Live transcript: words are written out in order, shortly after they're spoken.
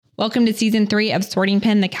Welcome to Season 3 of Sorting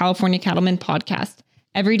Pen, the California Cattlemen podcast.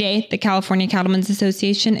 Every day, the California Cattlemen's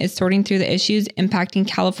Association is sorting through the issues impacting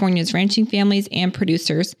California's ranching families and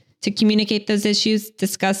producers. To communicate those issues,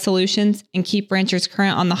 discuss solutions, and keep ranchers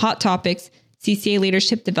current on the hot topics, CCA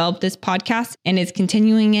leadership developed this podcast and is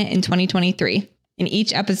continuing it in 2023. In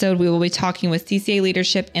each episode, we will be talking with CCA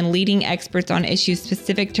leadership and leading experts on issues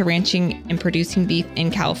specific to ranching and producing beef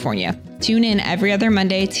in California. Tune in every other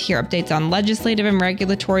Monday to hear updates on legislative and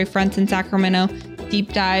regulatory fronts in Sacramento,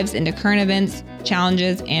 deep dives into current events,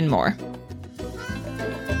 challenges, and more.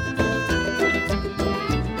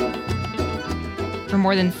 For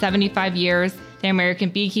more than 75 years, the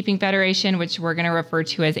American Beekeeping Federation, which we're going to refer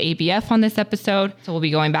to as ABF on this episode, so we'll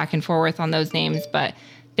be going back and forth on those names, but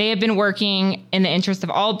they have been working in the interest of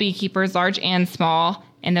all beekeepers, large and small,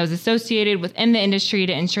 and those associated within the industry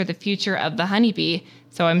to ensure the future of the honeybee.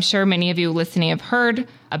 So I'm sure many of you listening have heard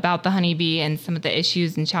about the honeybee and some of the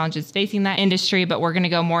issues and challenges facing that industry, but we're going to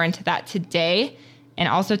go more into that today and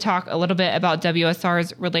also talk a little bit about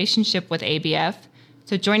WSR's relationship with ABF.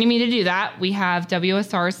 So joining me to do that, we have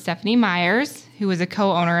WSR's Stephanie Myers, who is a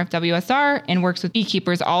co-owner of WSR and works with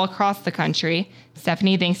beekeepers all across the country.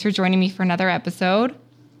 Stephanie, thanks for joining me for another episode.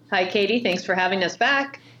 Hi, Katie. Thanks for having us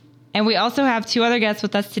back. And we also have two other guests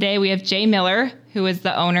with us today. We have Jay Miller, who is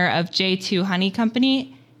the owner of J2 Honey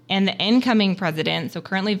Company and the incoming president, so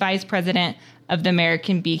currently vice president of the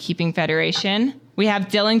American Beekeeping Federation. We have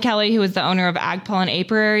Dylan Kelly, who is the owner of Ag Pollen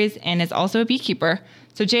Apiaries and is also a beekeeper.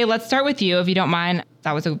 So Jay, let's start with you, if you don't mind.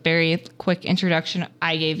 That was a very quick introduction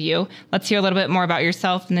I gave you. Let's hear a little bit more about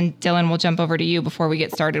yourself, and then Dylan, we'll jump over to you before we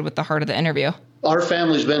get started with the heart of the interview. Our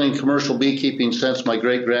family's been in commercial beekeeping since my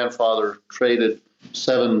great-grandfather traded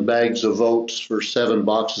 7 bags of oats for 7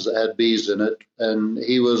 boxes that had bees in it. And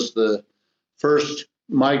he was the first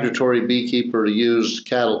migratory beekeeper to use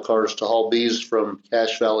cattle cars to haul bees from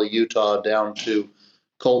Cache Valley, Utah down to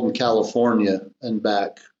Colton, California and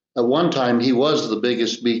back. At one time, he was the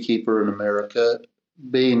biggest beekeeper in America.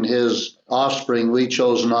 Being his offspring, we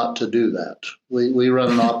chose not to do that. We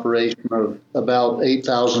run an operation of about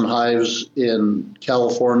 8,000 hives in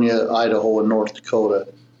California, Idaho, and North Dakota.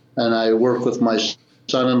 And I work with my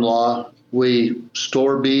son-in-law. We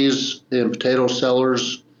store bees in potato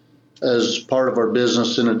cellars as part of our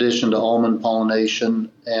business, in addition to almond pollination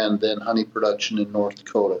and then honey production in North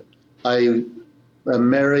Dakota. I am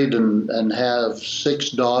married and have 6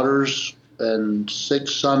 daughters and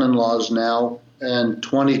 6 son-in-laws now, and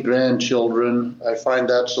 20 grandchildren. I find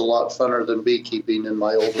that's a lot funner than beekeeping in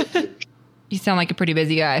my older years. You sound like a pretty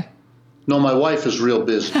busy guy. No, my wife is real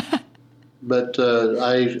busy. But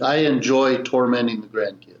I enjoy tormenting the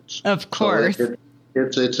grandkids. Of course. So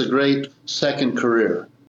it's a great second career.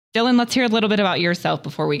 Dylan, let's hear a little bit about yourself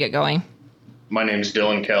before we get going. My name is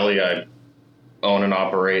Dylan Kelly. I own and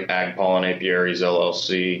operate Ag Pollen Apiaries,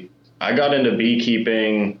 LLC. I got into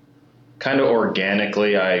beekeeping kind of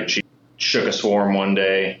organically. I shook a swarm one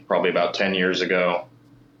day, probably about 10 years ago,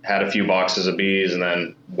 had a few boxes of bees, and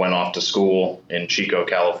then went off to school in Chico,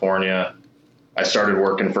 California. I started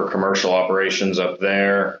working for commercial operations up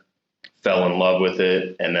there, fell in love with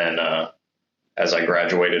it, and then as I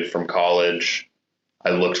graduated from college,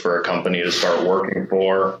 I looked for a company to start working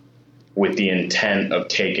for with the intent of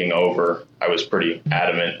taking over. I was pretty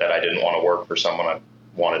adamant that I didn't want to work for someone. I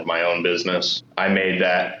wanted my own business. I made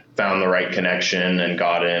that, found the right connection, and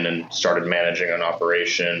got in and started managing an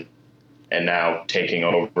operation, and now taking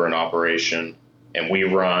over an operation. And we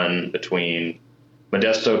run between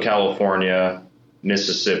Modesto, California,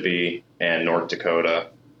 Mississippi, and North Dakota.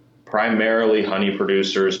 Primarily honey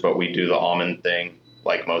producers, but we do the almond thing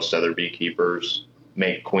like most other beekeepers.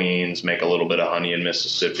 Make queens, make a little bit of honey in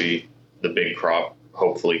Mississippi. The big crop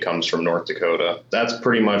hopefully comes from North Dakota. That's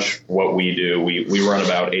pretty much what we do. We run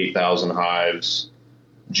about 8,000 hives,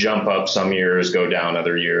 jump up some years, go down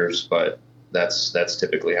other years, but that's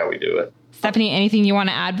typically how we do it. Stephanie, anything you want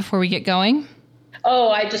to add before we get going? Oh,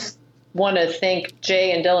 I just want to thank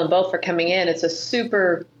Jay and Dylan both for coming in. It's a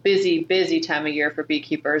super busy time of year for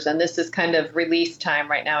beekeepers, and this is kind of release time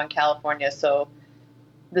right now in California, so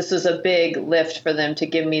this is a big lift for them to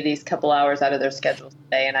give me these couple hours out of their schedules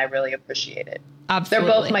today, and I really appreciate it. Absolutely.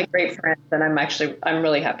 They're both my great friends, and I'm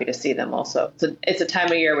really happy to see them also. It's a time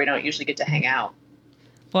of year we don't usually get to hang out.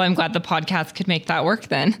 Well, I'm glad the podcast could make that work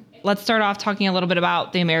then. Let's start off talking a little bit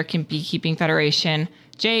about the American Beekeeping Federation.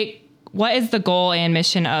 Jay, what is the goal and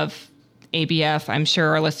mission of ABF? I'm sure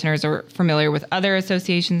our listeners are familiar with other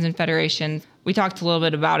associations and federations. We talked a little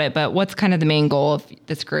bit about it, but what's kind of the main goal of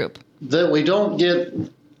this group? That we don't get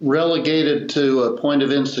relegated to a point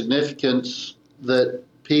of insignificance that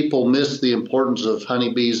people miss the importance of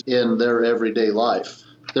honeybees in their everyday life.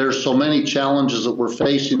 There's so many challenges that we're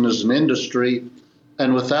facing as an industry,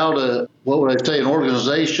 and without an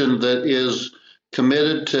organization that is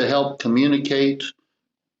committed to help communicate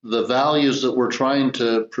the values that we're trying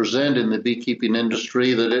to present in the beekeeping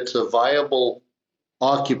industry, that it's a viable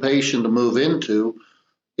occupation to move into.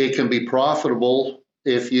 It can be profitable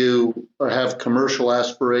if you have commercial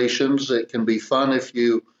aspirations. It can be fun if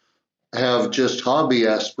you have just hobby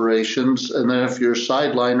aspirations. And then if you're a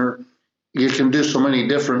sideliner, you can do so many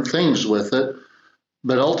different things with it.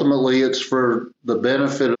 But ultimately, it's for the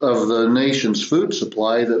benefit of the nation's food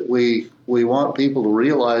supply that we want people to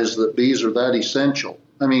realize that bees are that essential.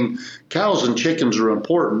 I mean, cows and chickens are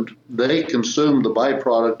important. They consume the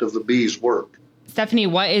byproduct of the bees' work. Stephanie,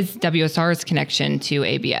 what is WSR's connection to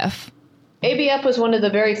ABF? ABF was one of the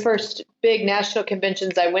very first big national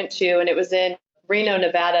conventions I went to, and it was in Reno,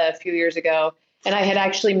 Nevada a few years ago. And I had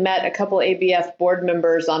actually met a couple ABF board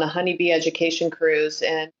members on a honeybee education cruise,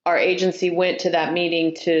 and our agency went to that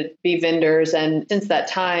meeting to be vendors. And since that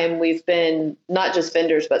time, we've been not just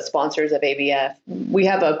vendors, but sponsors of ABF. We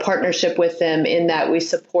have a partnership with them in that we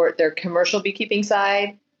support their commercial beekeeping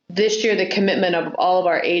side. This year, the commitment of all of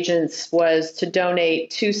our agents was to donate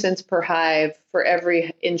 2 cents per hive for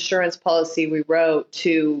every insurance policy we wrote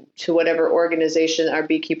to whatever organization our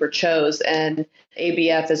beekeeper chose. And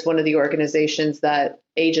ABF is one of the organizations that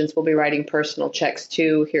agents will be writing personal checks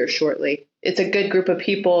to here shortly. It's a good group of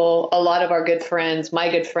people. A lot of our good friends,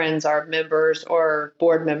 my good friends, are members or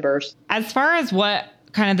board members. As far as what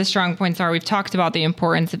kind of the strong points are, we've talked about the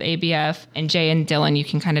importance of ABF, and Jay and Dylan, you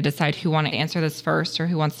can kind of decide who want to answer this first or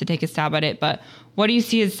who wants to take a stab at it. But what do you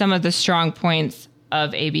see as some of the strong points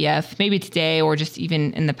of ABF, maybe today or just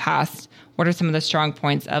even in the past? What are some of the strong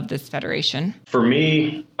points of this federation? For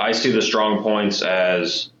me, I see the strong points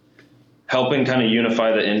as helping kind of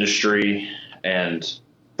unify the industry and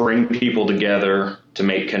bring people together to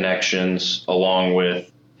make connections, along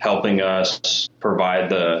with helping us provide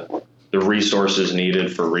the resources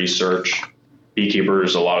needed for research.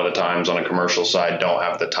 Beekeepers, a lot of the times on a commercial side, don't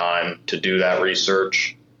have the time to do that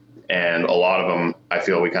research. And a lot of them, I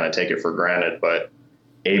feel we kind of take it for granted, but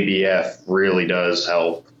ABF really does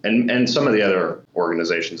help. And some of the other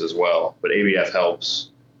organizations as well. But ABF helps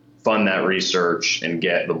fund that research and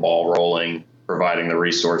get the ball rolling, providing the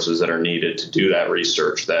resources that are needed to do that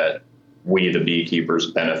research that we, the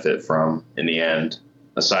beekeepers, benefit from in the end.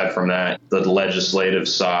 Aside from that, the legislative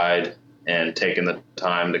side and taking the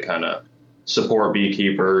time to kind of support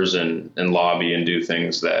beekeepers and lobby and do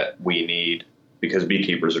things that we need, because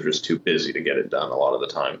beekeepers are just too busy to get it done a lot of the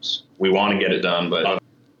times. We want to get it done, but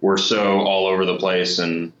we're so all over the place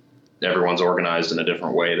and everyone's organized in a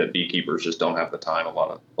different way that beekeepers just don't have the time a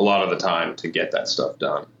lot of the time to get that stuff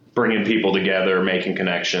done. Bringing people together, making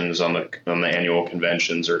connections on the annual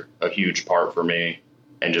conventions are a huge part for me,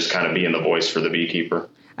 and just kind of being the voice for the beekeeper.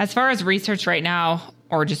 As far as research right now,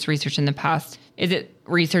 or just research in the past, is it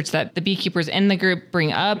research that the beekeepers in the group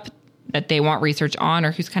bring up that they want research on,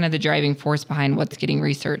 or who's kind of the driving force behind what's getting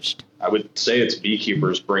researched? I would say it's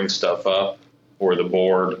beekeepers bring stuff up, or the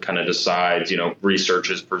board kind of decides, research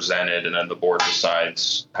is presented, and then the board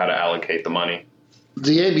decides how to allocate the money.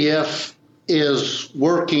 The ABF is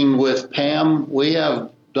working with PAM. We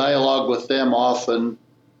have dialogue with them often.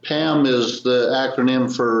 PAM is the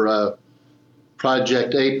acronym for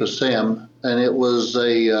Project APISM, and it was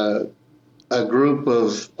a group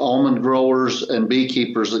of almond growers and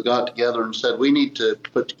beekeepers that got together and said, we need to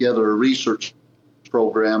put together a research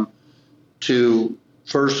program to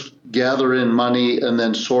first gather in money and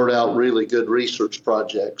then sort out really good research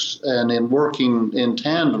projects. And in working in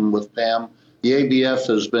tandem with PAM, the ABF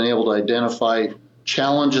has been able to identify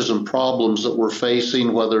challenges and problems that we're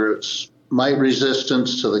facing, whether it's mite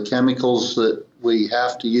resistance to the chemicals that we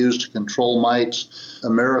have to use to control mites,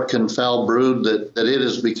 American foul brood, that it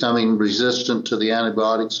is becoming resistant to the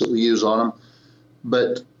antibiotics that we use on them.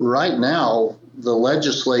 But right now, the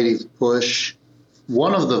legislative push,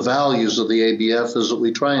 one of the values of the ABF is that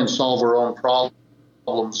we try and solve our own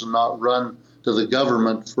problems and not run to the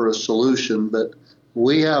government for a solution. But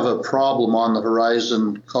we have a problem on the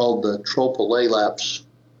horizon called the tropolalaps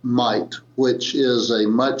mite, which is a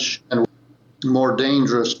much more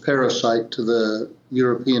dangerous parasite to the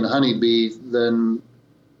European honeybee than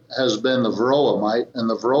has been the varroa mite, and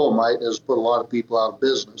the varroa mite has put a lot of people out of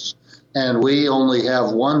business. And we only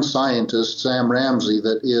have one scientist, Sam Ramsey,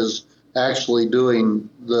 that is actually doing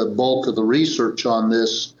the bulk of the research on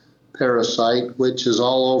this parasite, which is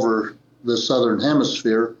all over the southern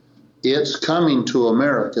hemisphere. It's coming to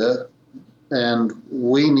America, and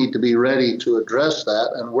we need to be ready to address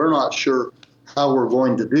that, and we're not sure how we're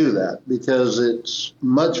going to do that, because it's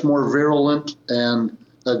much more virulent and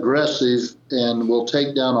aggressive and will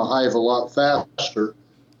take down a hive a lot faster.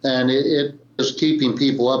 And it is keeping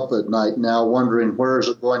people up at night now, wondering where is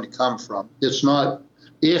it going to come from. It's not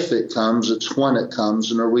if it comes, it's when it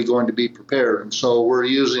comes, and are we going to be prepared? And so we're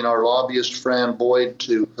using our lobbyist, Fran Boyd,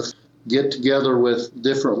 to get together with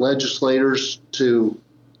different legislators to,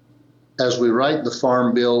 as we write the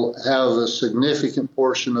Farm Bill, have a significant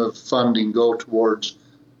portion of funding go towards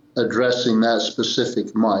addressing that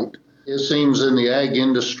specific mite. It seems in the ag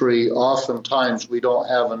industry, oftentimes we don't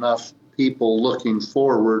have enough people looking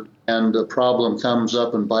forward, and a problem comes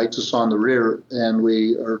up and bites us on the rear, and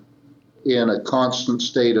we are in a constant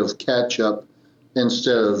state of catch-up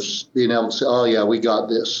instead of being able to say, oh, yeah, we got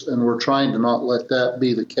this. And we're trying to not let that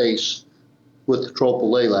be the case with the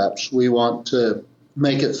tropal laelaps. We want to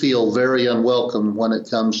make it feel very unwelcome when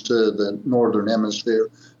it comes to the Northern Hemisphere,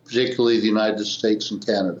 particularly the United States and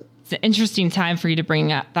Canada. It's an interesting time for you to bring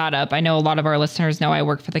that up. I know a lot of our listeners know I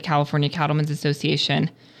work for the California Cattlemen's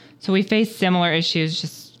Association. So we face similar issues,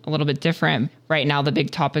 just a little bit different. Right now, the big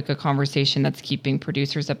topic of conversation that's keeping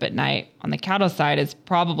producers up at night on the cattle side is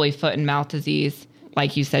probably foot and mouth disease.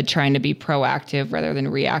 Like you said, trying to be proactive rather than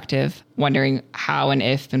reactive, wondering how and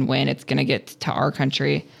if and when it's going to get to our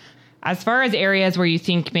country. As far as areas where you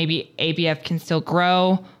think maybe ABF can still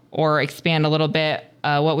grow or expand a little bit,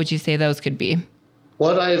 what would you say those could be?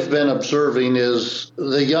 What I've been observing is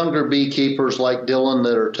the younger beekeepers like Dylan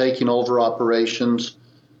that are taking over operations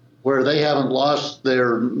where they haven't lost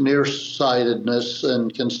their nearsightedness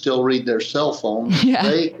and can still read their cell phone. Yeah.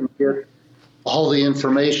 They can get all the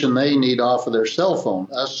information they need off of their cell phone.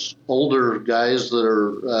 Us older guys that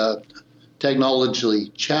are technologically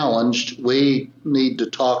challenged, we need to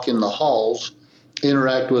talk in the halls,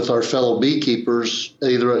 interact with our fellow beekeepers,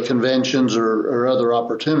 either at conventions or other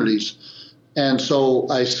opportunities. And so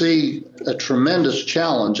I see a tremendous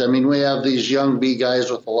challenge. I mean, we have these young bee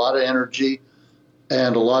guys with a lot of energy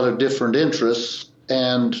and a lot of different interests.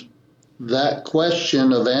 And that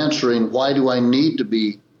question of answering, why do I need to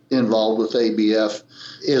be involved with ABF,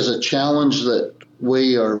 is a challenge that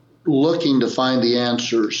we are looking to find the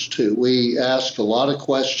answers to. We ask a lot of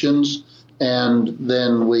questions, and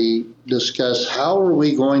then we discuss how are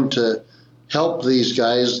we going to help these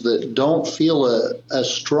guys that don't feel a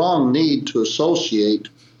strong need to associate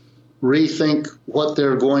rethink what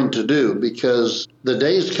they're going to do, because the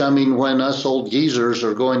day's coming when us old geezers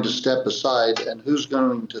are going to step aside, and who's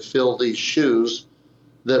going to fill these shoes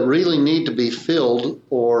that really need to be filled,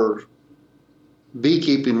 or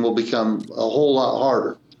beekeeping will become a whole lot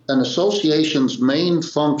harder. An association's main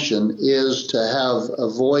function is to have a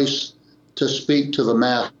voice to speak to the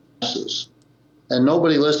masses. And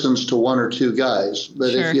nobody listens to one or two guys.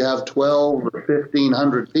 But sure, if you have 12 or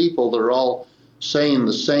 1,500 people that are all saying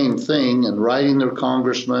the same thing and writing their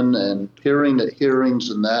congressman and appearing at hearings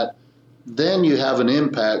and that, then you have an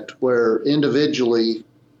impact where individually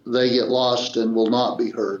they get lost and will not be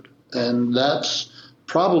heard. And that's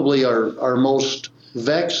probably our most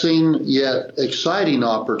vexing yet exciting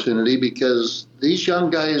opportunity, because these young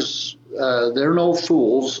guys, they're no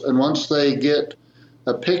fools. And once they get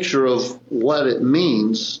a picture of what it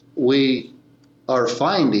means, we are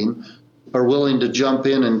finding are willing to jump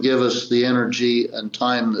in and give us the energy and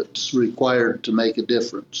time that's required to make a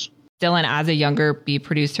difference. Dylan, as a younger bee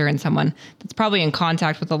producer and someone that's probably in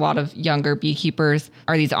contact with a lot of younger beekeepers,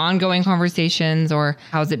 are these ongoing conversations, or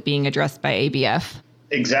how's it being addressed by ABF?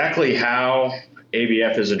 Exactly how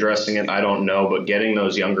ABF is addressing it, I don't know, but getting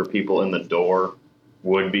those younger people in the door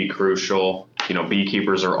would be crucial. You know,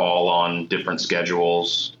 beekeepers are all on different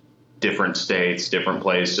schedules, different states, different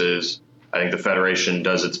places. I think the Federation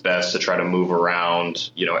does its best to try to move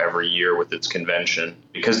around, every year with its convention,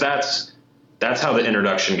 because that's how the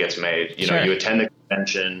introduction gets made. Sure. You attend the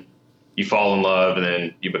convention, you fall in love, and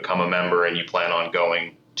then you become a member and you plan on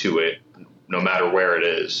going to it no matter where it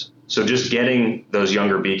is. So just getting those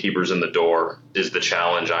younger beekeepers in the door is the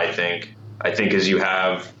challenge, I think. I think as you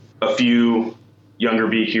have a few younger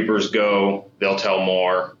beekeepers go, they'll tell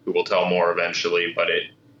more, who will tell more eventually, but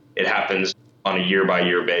it happens on a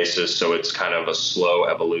year-by-year basis, so it's kind of a slow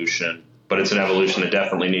evolution. But it's an evolution that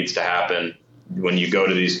definitely needs to happen. When you go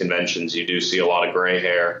to these conventions, you do see a lot of gray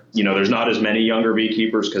hair. There's not as many younger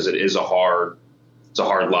beekeepers because it's a hard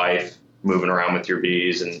life moving around with your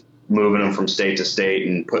bees and moving them from state to state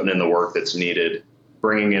and putting in the work that's needed.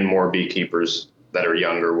 Bringing in more beekeepers that are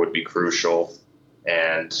younger would be crucial,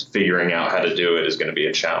 and figuring out how to do it is going to be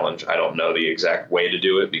a challenge. I don't know the exact way to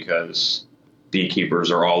do it because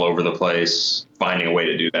beekeepers are all over the place. Finding a way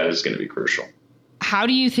to do that is going to be crucial. How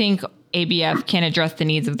do you think ABF can address the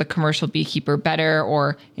needs of the commercial beekeeper better,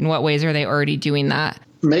 or in what ways are they already doing that?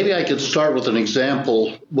 Maybe I could start with an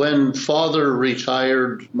example. When Father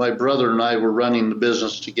retired, my brother and I were running the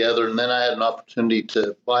business together, and then I had an opportunity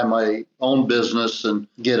to buy my own business and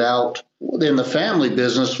get out. In the family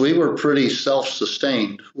business, we were pretty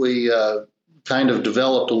self-sustained. We kind of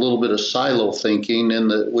developed a little bit of silo thinking in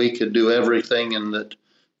that we could do everything and that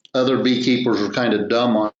other beekeepers were kind of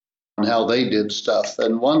dumb on how they did stuff.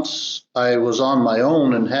 And once I was on my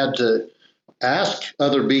own and had to ask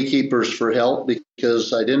other beekeepers for help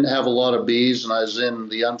because I didn't have a lot of bees and I was in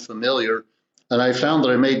the unfamiliar. And I found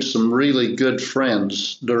that I made some really good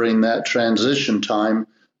friends during that transition time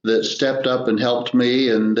that stepped up and helped me,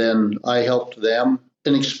 and then I helped them.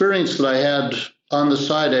 An experience that I had on the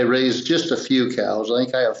side, I raised just a few cows. I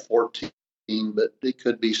think I have 14, but it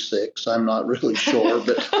could be 6. I'm not really sure.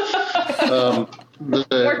 But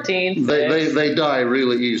 14. They die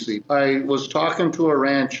really easy. I was talking to a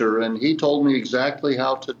rancher, and he told me exactly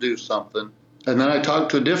how to do something. And then I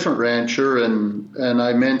talked to a different rancher, and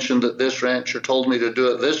I mentioned that this rancher told me to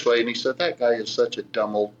do it this way. And he said, that guy is such a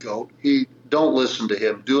dumb old goat. Don't listen to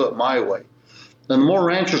him. Do it my way. And the more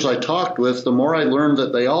ranchers I talked with, the more I learned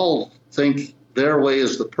that they all think their way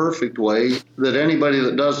is the perfect way, that anybody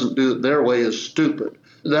that doesn't do it their way is stupid.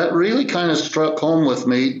 That really kind of struck home with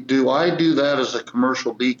me. Do I do that as a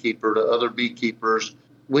commercial beekeeper to other beekeepers?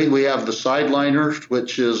 We have the sideliners,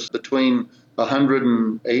 which is between 100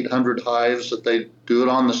 and 800 hives that they do it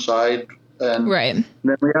on the side. And right.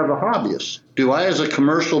 Then we have the hobbyists. Do I, as a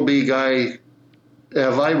commercial bee guy,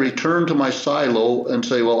 have I returned to my silo and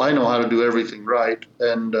say, well, I know how to do everything right,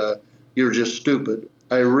 and you're just stupid?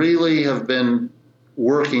 I really have been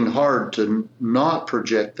working hard to not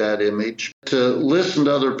project that image, to listen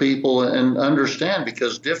to other people and understand,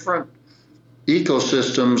 because different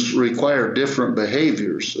ecosystems require different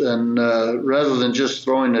behaviors. And rather than just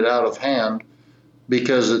throwing it out of hand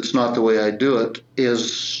because it's not the way I do it,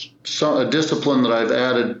 is a discipline that I've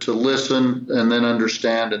added to listen and then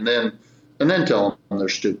understand and then tell them they're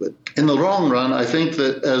stupid. In the long run, I think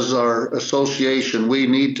that as our association, we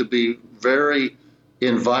need to be very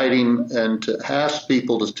inviting and to ask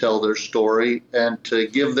people to tell their story and to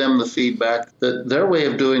give them the feedback that their way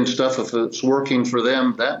of doing stuff, if it's working for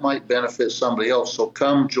them, that might benefit somebody else. So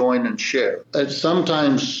come join and share.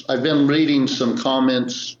 Sometimes I've been reading some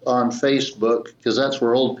comments on Facebook, because that's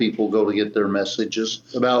where old people go to get their messages,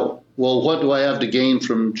 about, well, what do I have to gain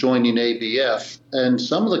from joining ABF? And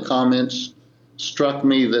some of the comments struck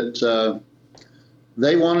me that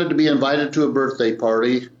they wanted to be invited to a birthday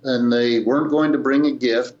party, and they weren't going to bring a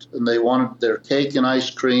gift, and they wanted their cake and ice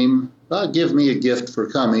cream. Give me a gift for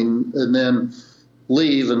coming, and then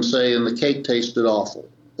leave and say, and the cake tasted awful.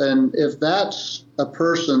 And if that's a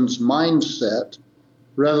person's mindset,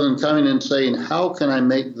 rather than coming and saying, how can I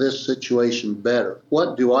make this situation better?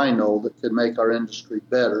 What do I know that could make our industry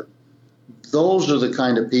better? Those are the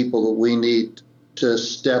kind of people that we need to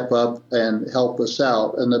step up and help us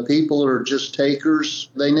out. And the people that are just takers,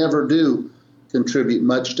 they never do contribute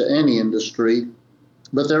much to any industry,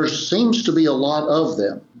 but there seems to be a lot of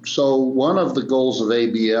them. So one of the goals of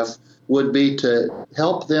ABF would be to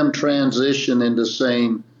help them transition into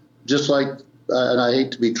saying, just like, and I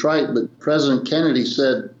hate to be trite, but President Kennedy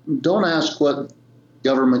said, don't ask what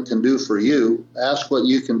government can do for you, ask what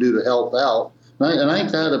you can do to help out. And I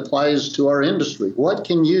think that applies to our industry. What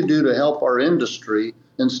can you do to help our industry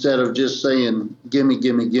instead of just saying, gimme,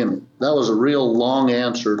 gimme, gimme? That was a real long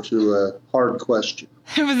answer to a hard question.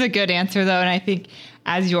 It was a good answer, though. And I think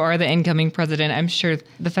as you are the incoming president, I'm sure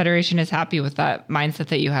the Federation is happy with that mindset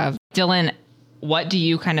that you have. Dylan, what do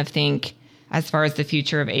you kind of think as far as the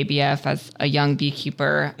future of ABF as a young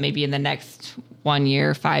beekeeper, maybe in the next 1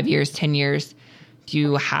 year, 5 years, 10 years? Do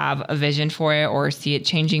you have a vision for it or see it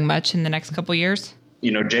changing much in the next couple of years?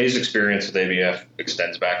 You know, Jay's experience with ABF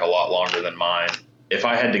extends back a lot longer than mine. If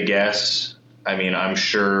I had to guess, I mean, I'm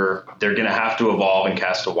sure they're going to have to evolve and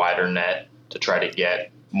cast a wider net to try to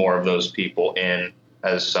get more of those people in,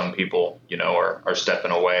 as some people, you know, are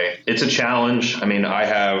stepping away. It's a challenge. I mean, I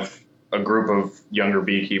have a group of younger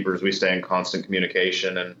beekeepers. We stay in constant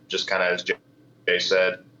communication, and just kind of as Jay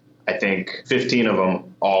said, I think 15 of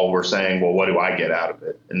them all were saying, well, what do I get out of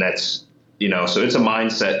it? And that's, you know, so it's a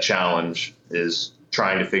mindset challenge, is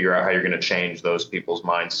trying to figure out how you're going to change those people's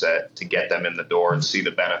mindset to get them in the door and see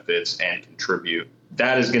the benefits and contribute.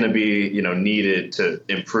 That is going to be, you know, needed to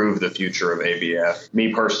improve the future of ABF.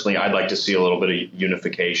 Me personally, I'd like to see a little bit of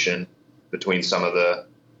unification between some of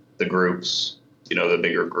the groups, you know, the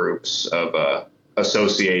bigger groups of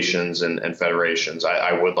associations and federations.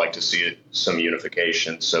 I would like to see some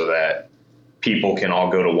unification so that people can all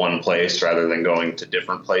go to one place rather than going to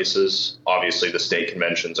different places. Obviously, the state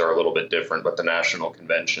conventions are a little bit different, but the national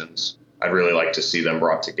conventions, I'd really like to see them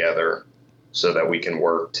brought together so that we can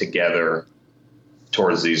work together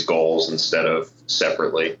towards these goals instead of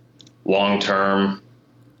separately. Long term,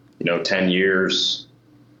 10 years,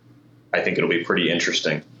 I think it'll be pretty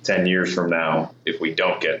interesting. 10 years from now, if we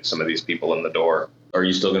don't get some of these people in the door. Are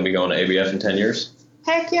you still going to be going to ABF in 10 years?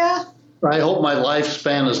 Heck yeah. I hope my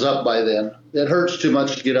lifespan is up by then. It hurts too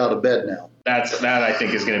much to get out of bed now. That I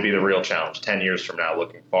think is going to be the real challenge 10 years from now,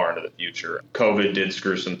 looking far into the future. COVID did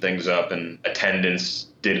screw some things up and attendance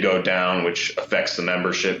did go down, which affects the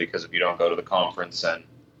membership because if you don't go to the conference, and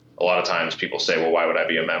a lot of times people say, well, why would I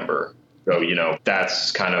be a member? So,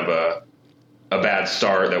 that's kind of a bad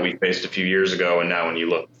start that we faced a few years ago. And now when you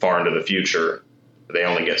look far into the future, they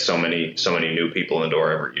only get so many new people in the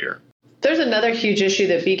door every year. There's another huge issue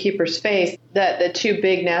that beekeepers face that the two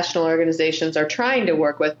big national organizations are trying to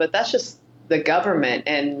work with, but that's just the government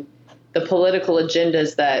and the political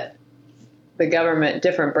agendas that the government,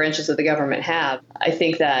 different branches of the government have. I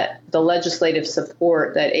think that the legislative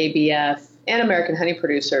support that ABF and American honey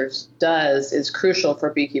producers does is crucial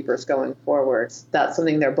for beekeepers going forwards. That's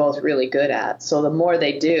something they're both really good at. So the more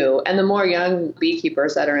they do, and the more young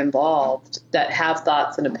beekeepers that are involved, that have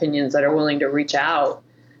thoughts and opinions, that are willing to reach out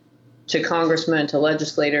to congressmen, to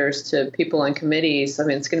legislators, to people on committees,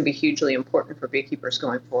 it's going to be hugely important for beekeepers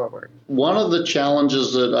going forward. One of the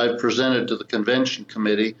challenges that I've presented to the convention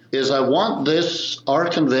committee is I want our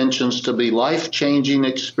conventions to be life-changing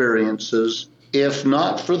experiences, if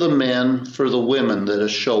not for the men, for the women that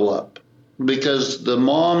show up. Because the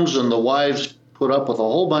moms and the wives put up with a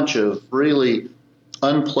whole bunch of really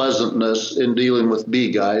unpleasantness in dealing with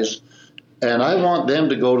bee guys. And I want them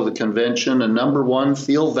to go to the convention and, number one,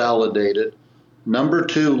 feel validated. Number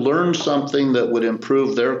two, learn something that would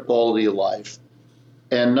improve their quality of life.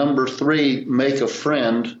 And number three, make a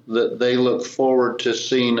friend that they look forward to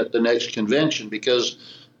seeing at the next convention.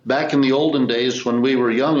 Because back in the olden days when we were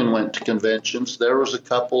young and went to conventions, there was a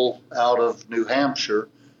couple out of New Hampshire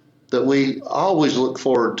that we always look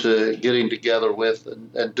forward to getting together with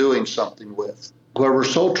and doing something with. Where we're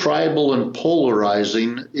so tribal and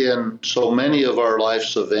polarizing in so many of our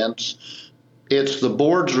life's events, it's the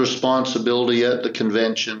board's responsibility at the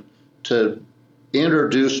convention to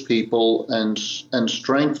introduce people and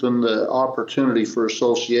strengthen the opportunity for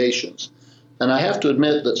associations. And I have to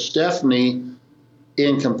admit that Stephanie,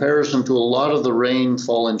 in comparison to a lot of the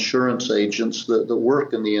rainfall insurance agents that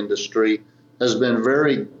work in the industry, has been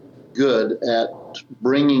very good at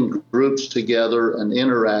bringing groups together and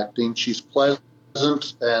interacting. She's pleasant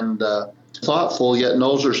and thoughtful, yet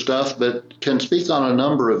knows her stuff, but can speak on a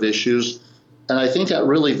number of issues. And I think that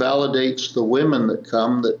really validates the women that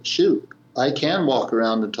come that, shoot, I can walk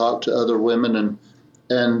around and talk to other women,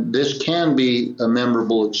 and this can be a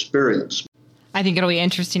memorable experience. I think it'll be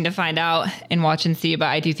interesting to find out and watch and see, but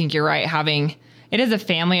I do think you're right. It is a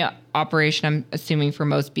family operation, I'm assuming, for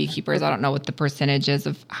most beekeepers. I don't know what the percentage is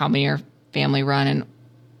of how many are family run,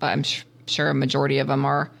 but I'm sure a majority of them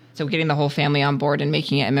are. So getting the whole family on board and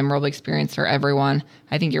making it a memorable experience for everyone,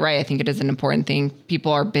 I think you're right. I think it is an important thing.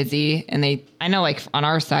 People are busy, and I know like on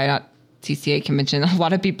our side at TCA convention, a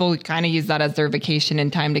lot of people kind of use that as their vacation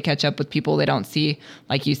and time to catch up with people they don't see.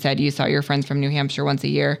 Like you said, you saw your friends from New Hampshire once a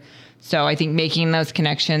year. So I think making those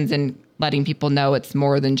connections and letting people know it's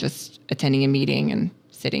more than just attending a meeting and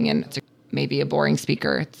sitting in maybe a boring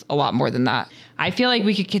speaker. It's a lot more than that. I feel like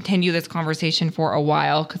we could continue this conversation for a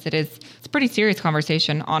while because it's a pretty serious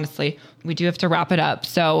conversation, honestly. We do have to wrap it up.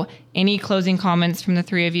 So any closing comments from the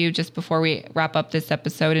three of you just before we wrap up this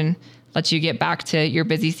episode and let you get back to your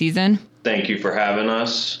busy season? Thank you for having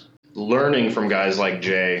us. Learning from guys like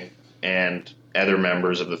Jay and other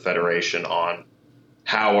members of the Federation on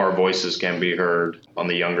how our voices can be heard on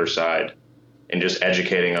the younger side, and just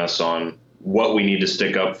educating us on what we need to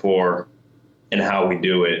stick up for and how we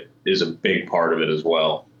do it is a big part of it as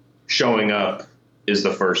well. Showing up is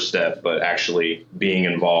the first step, but actually being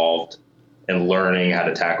involved and learning how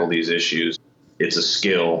to tackle these issues, it's a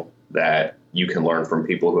skill that you can learn from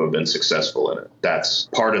people who have been successful in it. That's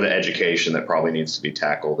part of the education that probably needs to be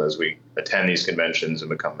tackled as we attend these conventions and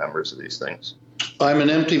become members of these things. I'm an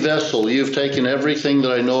empty vessel. You've taken everything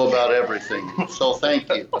that I know about everything. So thank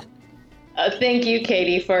you. Thank you,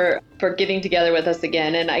 Katie, for getting together with us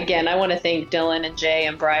again. And again, I want to thank Dylan and Jay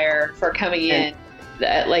and Briar for coming in.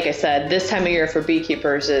 Like I said, this time of year for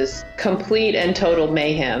beekeepers is complete and total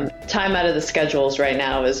mayhem. Time out of the schedules right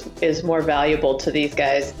now is more valuable to these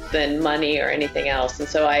guys than money or anything else. And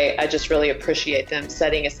so I just really appreciate them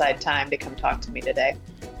setting aside time to come talk to me today.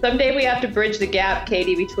 Someday we have to bridge the gap,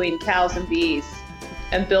 Katie, between cows and bees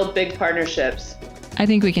and build big partnerships. I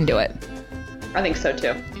think we can do it. I think so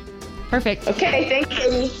too. Perfect. Okay, thanks,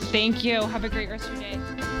 Katie. Thank you. Have a great rest of your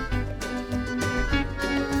day.